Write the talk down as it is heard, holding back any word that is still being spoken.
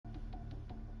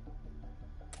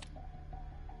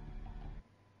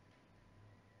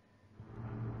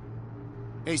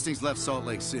Hastings left Salt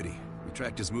Lake City. We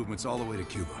tracked his movements all the way to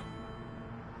Cuba.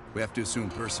 We have to assume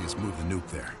Perseus moved the nuke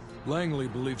there. Langley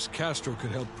believes Castro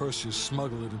could help Perseus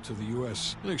smuggle it into the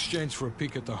U.S. in exchange for a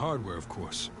peek at the hardware, of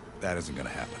course. That isn't gonna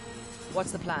happen.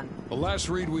 What's the plan? The last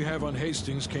read we have on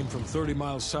Hastings came from 30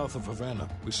 miles south of Havana.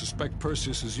 We suspect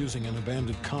Perseus is using an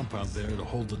abandoned compound there to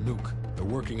hold the nuke. They're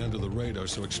working under the radar,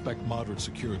 so expect moderate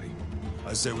security.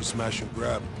 I say we smash and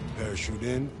grab. Parachute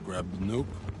in, grab the nuke,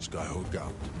 skyhook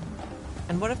out.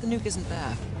 And what if the nuke isn't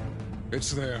there?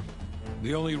 It's there.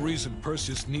 The only reason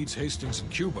Perseus needs Hastings in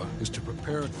Cuba is to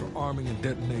prepare it for arming and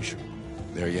detonation.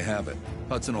 There you have it.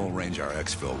 Hudson will arrange our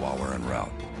exfil while we're en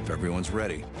route. If everyone's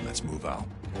ready, let's move out.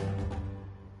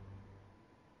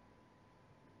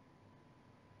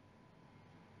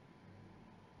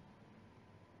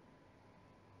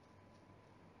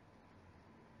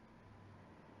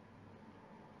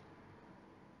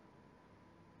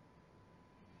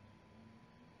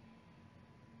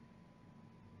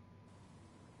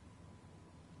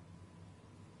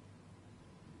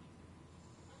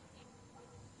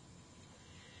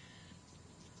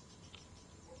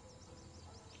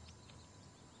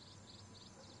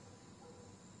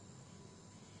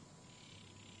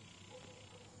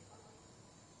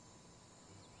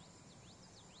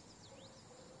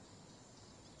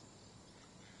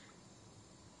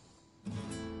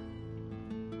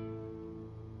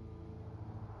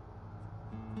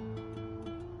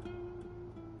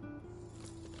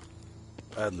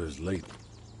 Adler's late.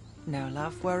 No,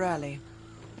 love, we're early.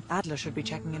 Adler should be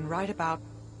checking in right about...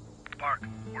 Park,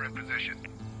 we're in position.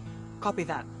 Copy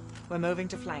that. We're moving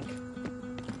to flank.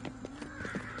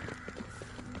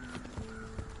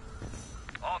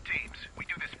 All teams, we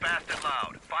do this fast and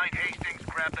loud. Find Hastings,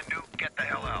 grab the nuke, get the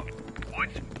hell out.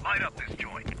 Woods, light up this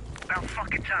joint. About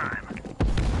fucking time.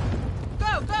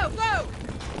 Go, go, go!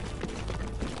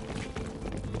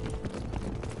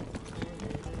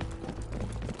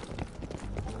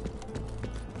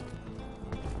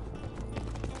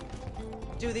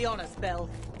 Do the honors, Bill.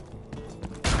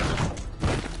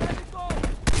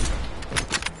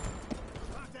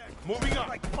 Moving up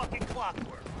like fucking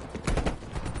clockwork.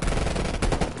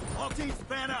 All teams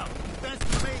fan out. Defense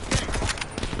is the main game.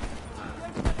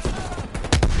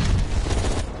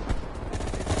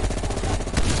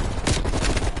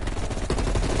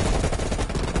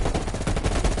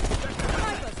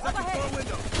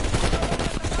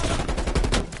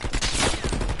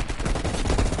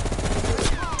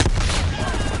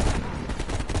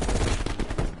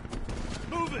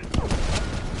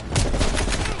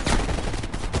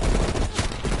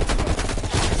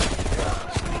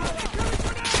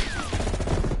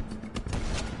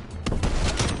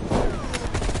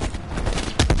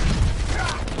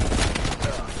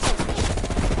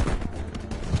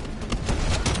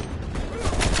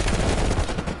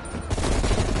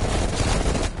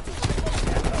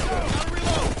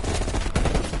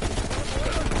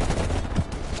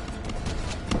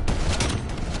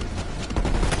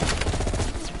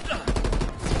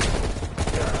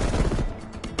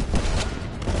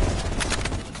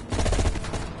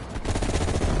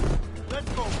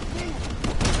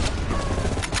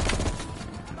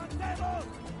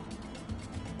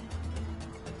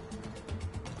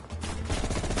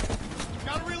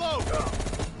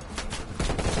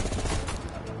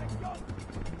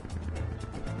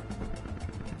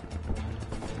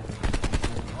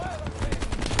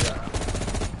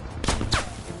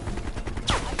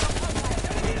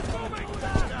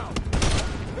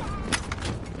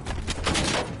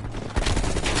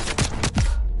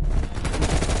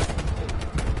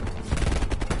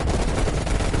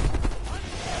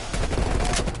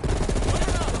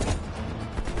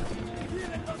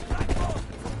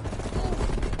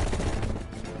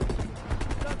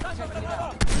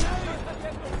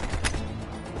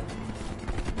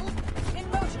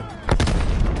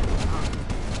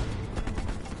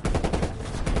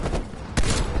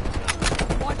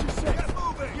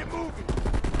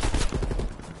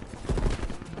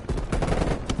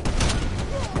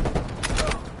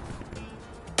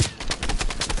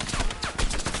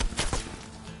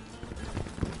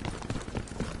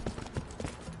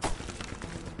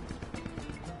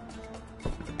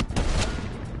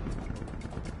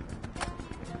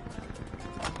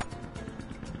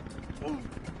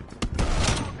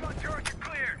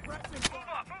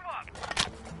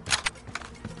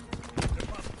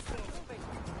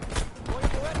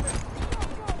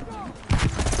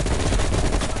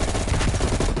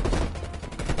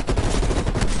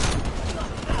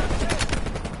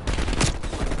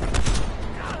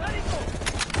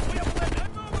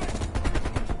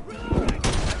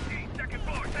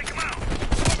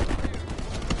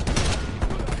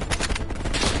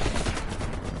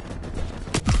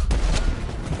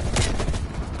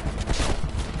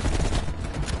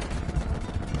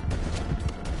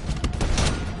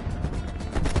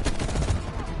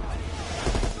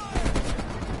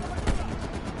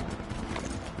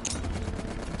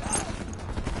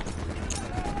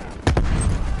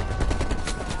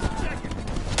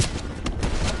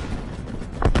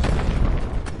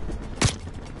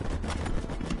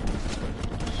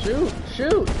 Shoot!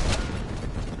 Shoot!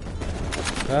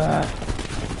 Ah.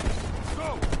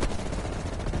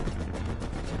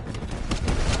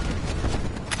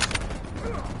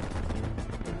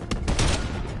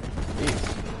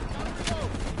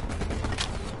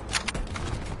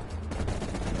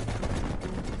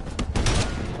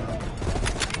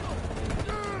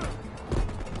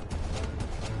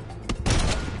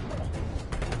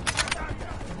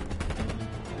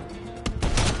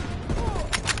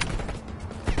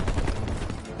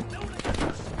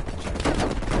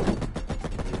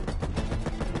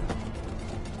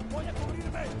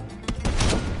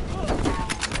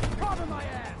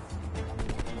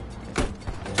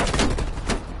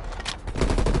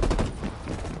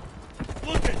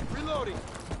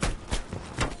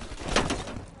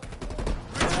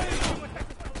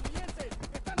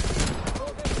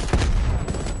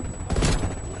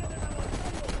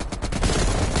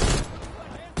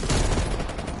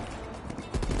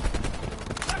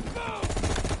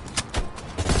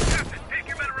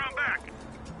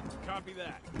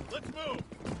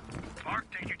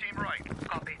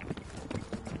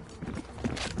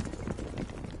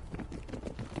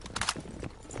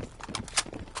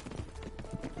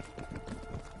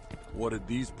 What did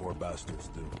these poor bastards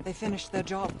do? They finished their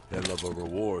job. They love a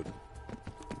reward.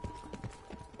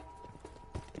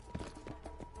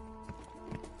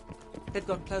 They've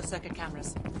got closed-circuit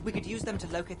cameras. We could use them to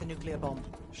locate the nuclear bomb.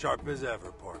 Sharp as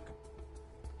ever, Park.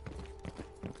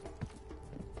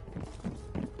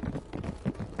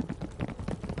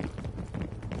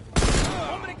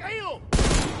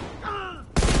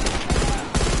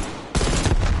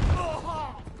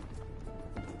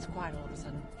 It's quiet all of a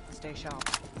sudden. Stay sharp.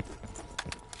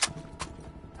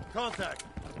 Contact!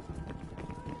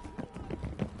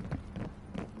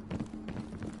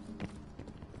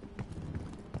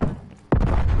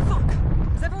 Fuck!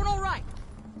 Is everyone all right?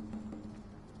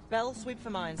 Bell, sweep for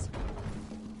mines.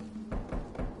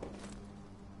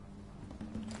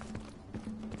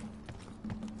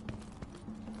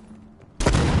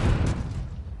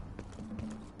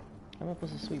 How am I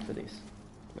supposed to sweep for this?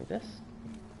 Like this?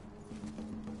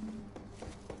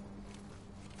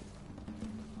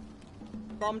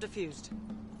 Bomb defused.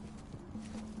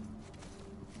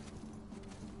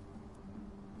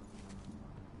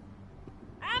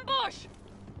 Ambush!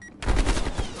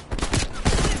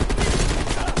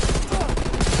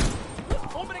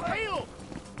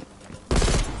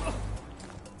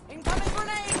 Incoming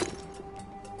grenade!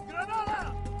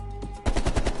 Granada!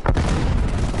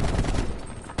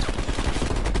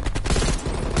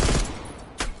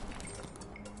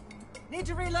 Need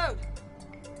to reload.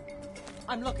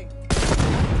 I'm looking.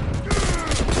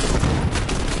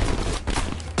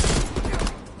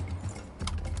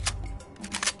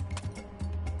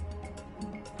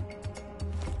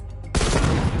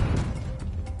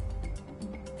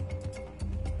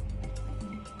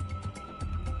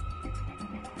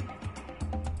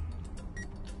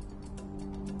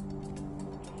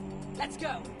 Let's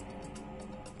go.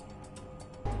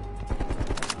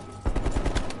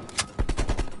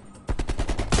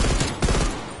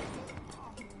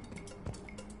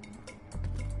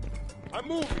 I'm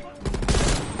moving!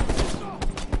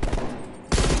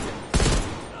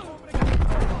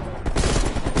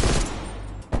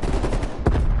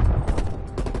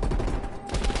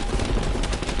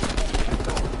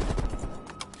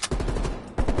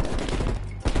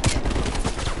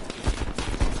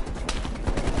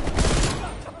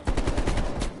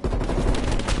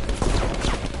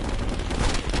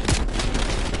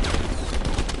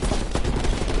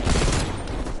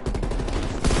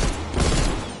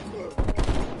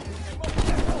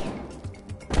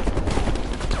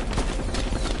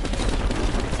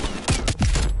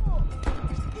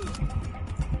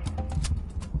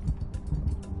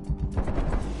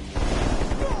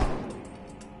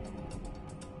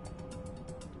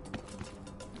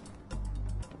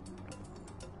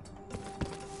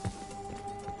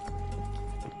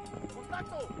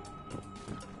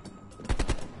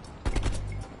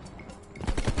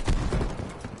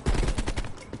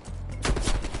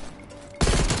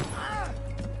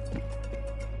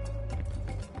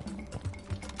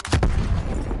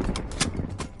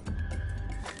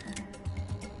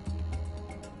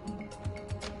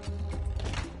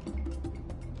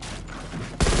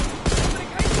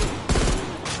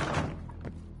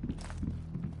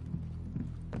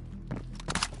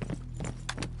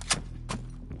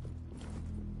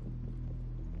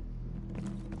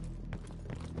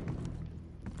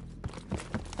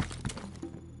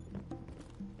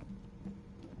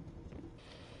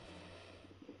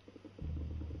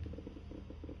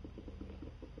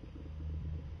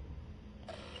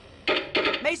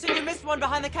 Mason, you missed one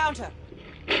behind the counter.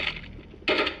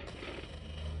 Thanks,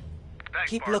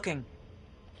 Keep Park. looking.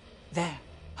 There.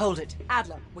 Hold it.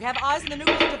 Adler, we have eyes on the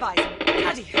nuclear device.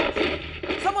 Bloody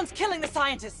hell. Someone's killing the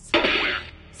scientists. Where?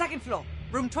 Second floor.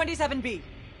 Room 27B.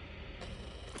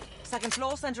 Second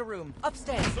floor, center room.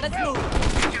 Upstairs. Let's move.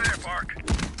 Get you there, Park.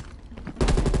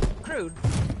 Crude,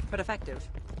 but effective.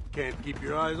 Can't keep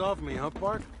your eyes off me, huh,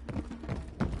 Park?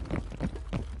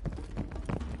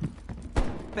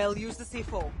 Bell, use the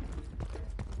C4.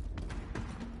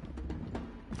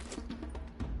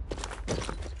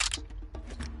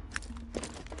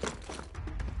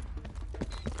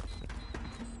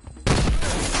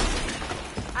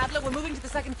 Adler, we're moving to the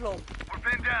second floor. We're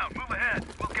pinned down. Move ahead.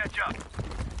 We'll catch up.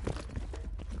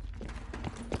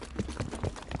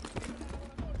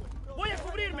 Voy a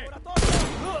cubrirme.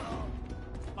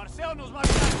 Marcelo nos va a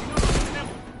ayudar, si no nos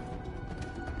detenemos.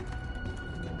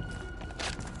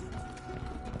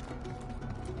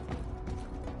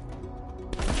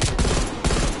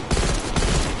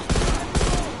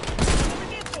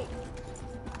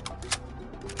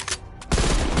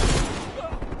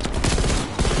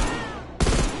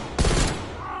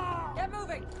 Get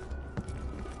moving.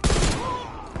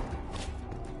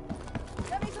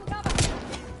 Get me some cover.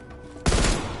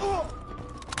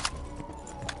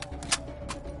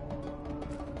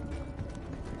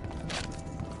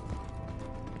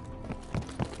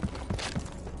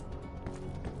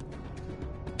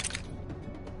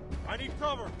 I need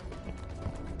cover.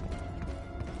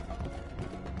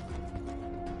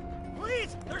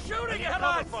 Please, they're shooting at Cover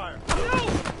us. fire. No!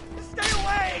 Stay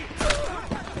away!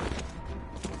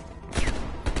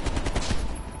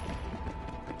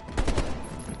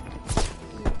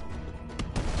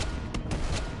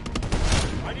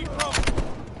 I need cover.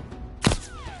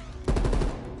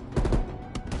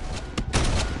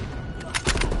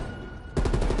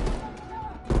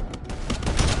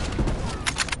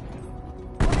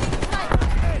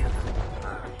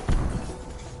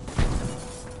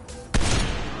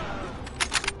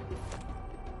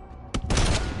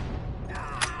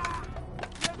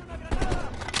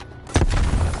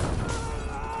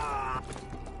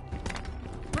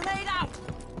 Grenade out.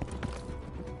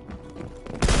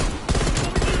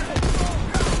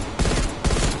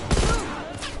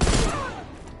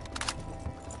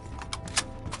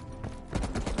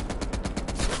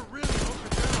 We're really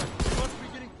hunkered down. We must be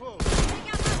getting close.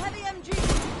 Take out the heavy MG.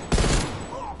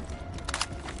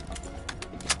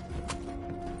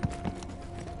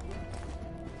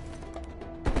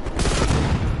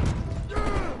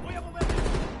 Voy a moverme.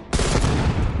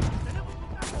 Tenemos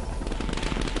contacto.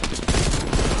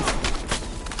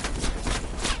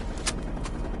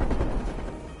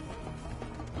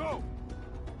 Go!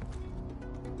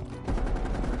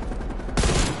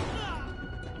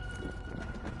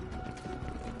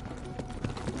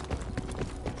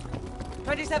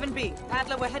 27B.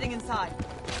 Adler, we're heading inside.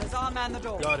 Lazar, man the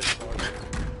door. Got it, Park.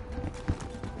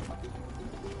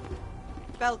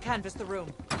 Bell, canvass the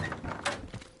room.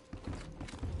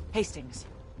 Hastings,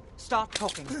 start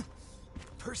talking.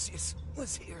 Perseus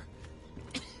was here.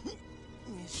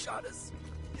 He shot us.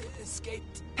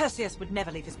 Escaped. Perseus would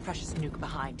never leave his precious nuke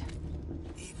behind.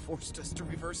 He forced us to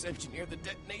reverse engineer the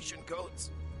detonation codes.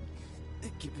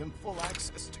 Give him full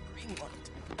access to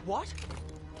Greenlight. What?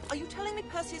 Are you telling me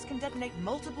Perseus can detonate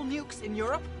multiple nukes in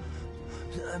Europe?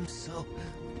 I'm so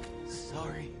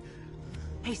sorry.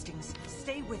 Hastings,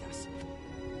 stay with us.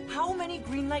 How many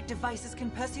Greenlight devices can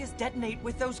Perseus detonate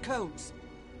with those codes?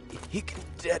 He can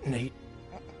detonate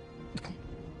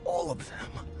all of them.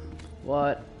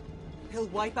 What? He'll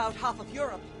wipe out half of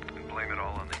Europe. And blame it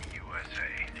all on the USA.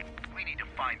 We need to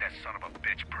find that son of a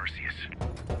bitch, Perseus.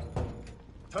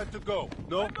 Time to go.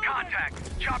 No?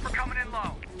 Contact! Chopper coming in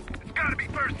low. It's gotta be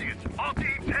Perseus. All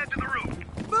teams head to the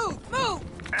roof. Move!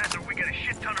 Move! After we get a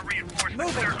shit ton of reinforcements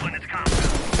Move it. circling its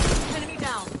compound. Enemy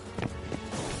down.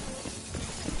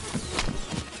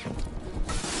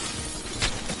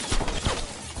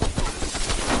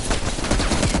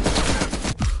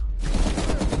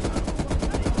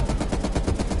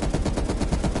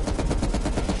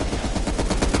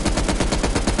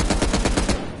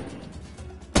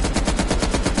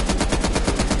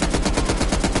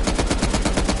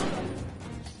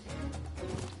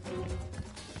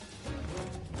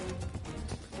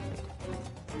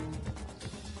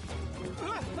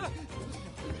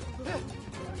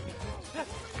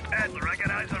 Adler, I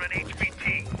got eyes on an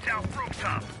HVT. South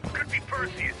rooftop. Could be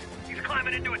Perseus. He's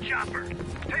climbing into a chopper.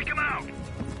 Take him out.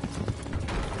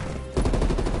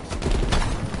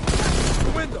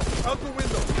 The window! Out the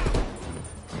window!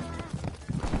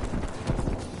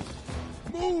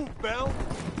 Move, Bell!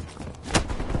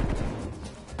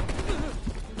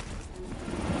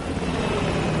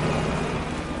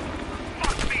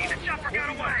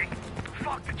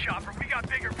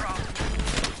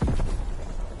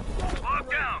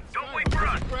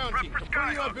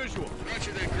 got visual.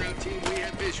 Roger that, ground team. We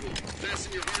have visual.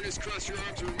 Fasten your harness, cross your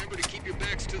arms, and remember to keep your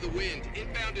backs to the wind.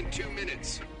 Inbound in 2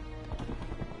 minutes.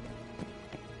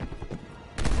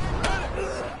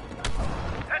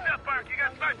 Heads up, Park. You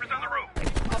got snipers on the roof.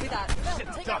 Copy that. Bell,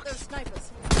 take out those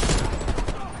snipers.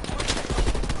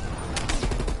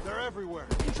 They're everywhere.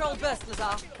 Control burst,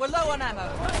 Lazar. We're low on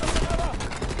ammo.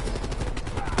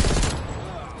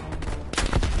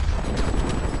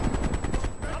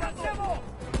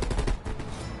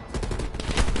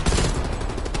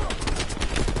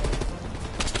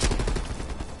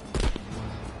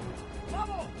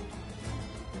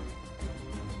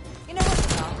 You know what,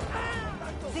 Lazar?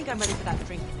 I think I'm ready for that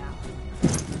drink now.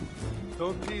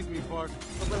 Don't tease me, Park.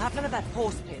 But we'll have none of that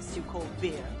horse piss you call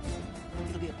beer.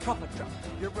 It'll be a proper drunk.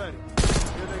 Get ready.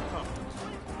 Here they come.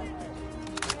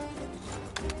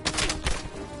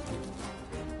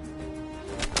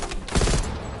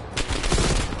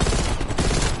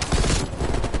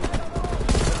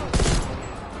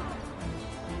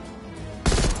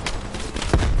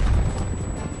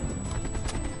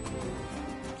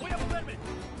 We have a limit.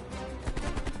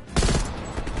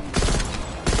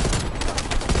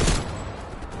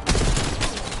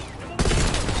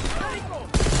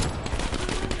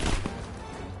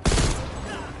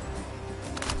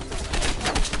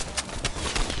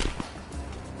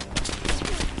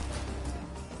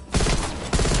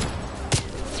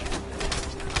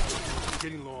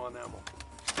 Getting low on ammo.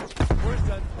 Where's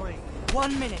that plane?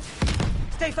 1 minute.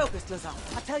 Stay focused, Lazar.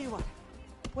 I'll tell you what.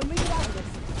 When we get out of this,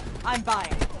 I'm buying.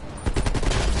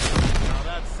 Now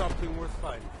that's something worth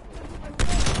fighting.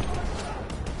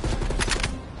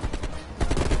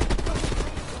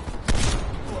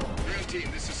 Ground team,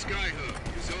 this is Skyhook.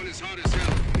 Your zone is hot as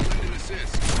hell. You need an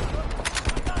assist.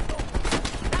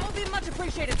 That would be much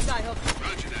appreciated, Skyhook.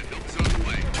 Roger that. Help is on the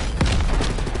way.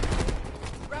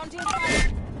 Ground team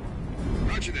fire.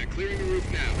 Roger that. Clearing the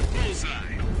roof now.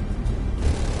 Bullseye.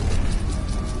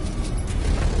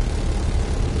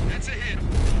 That's a hit.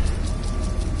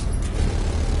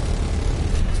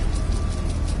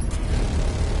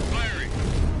 Firing.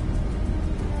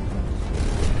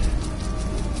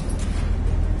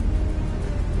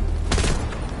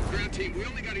 Ground team, we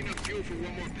only got enough fuel for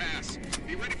one more pass.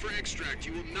 Be ready for extract.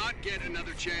 You will not get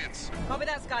another chance. Copy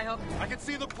that, Skyhook. I can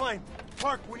see the plane.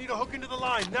 Park, we need to hook into the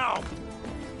line now.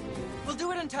 We'll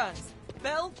do it in turns.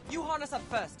 Bell, you harness up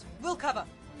first. We'll cover.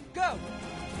 Go!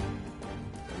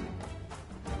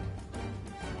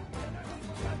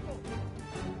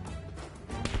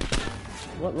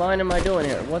 What line am I doing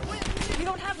here? What's... We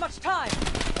don't have much time.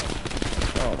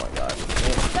 Oh my god.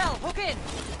 Bell, hook in.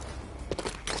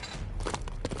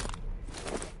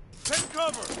 Take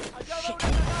cover.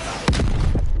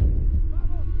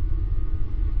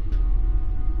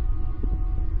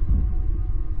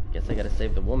 Guess I gotta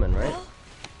save the woman, right?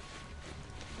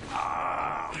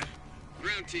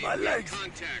 Ground team, My we have legs.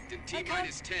 contact in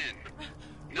T-minus 10,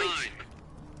 9,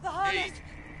 The harness. 8,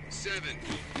 7,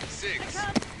 6,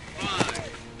 5.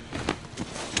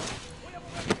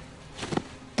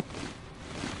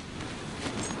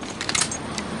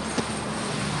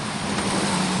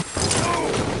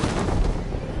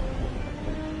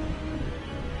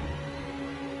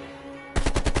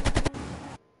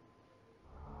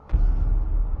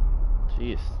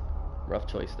 Jeez. Rough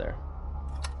choice there.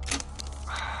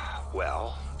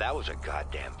 Well, that was a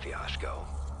goddamn fiasco.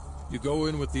 You go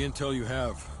in with the intel you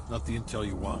have, not the intel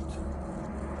you want.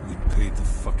 We paid the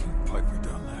fucking piper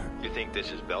down there. You think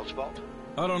this is Bell's fault?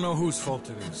 I don't know whose fault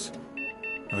it is.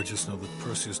 I just know that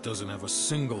Perseus doesn't have a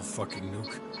single fucking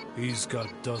nuke. He's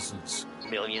got dozens.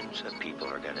 Millions of people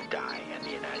are gonna die, and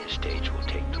the United States will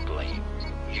take the blame.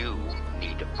 You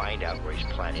need to find out where he's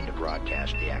planning to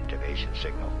broadcast the activation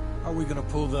signal. How are we gonna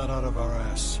pull that out of our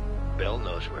ass? Bell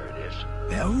knows where it is.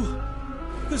 Bell?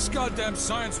 This goddamn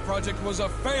science project was a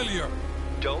failure!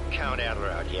 Don't count Adler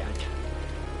out yet.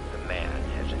 The man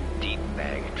has a deep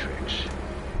bag of tricks.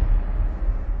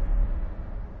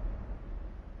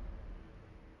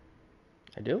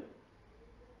 I do?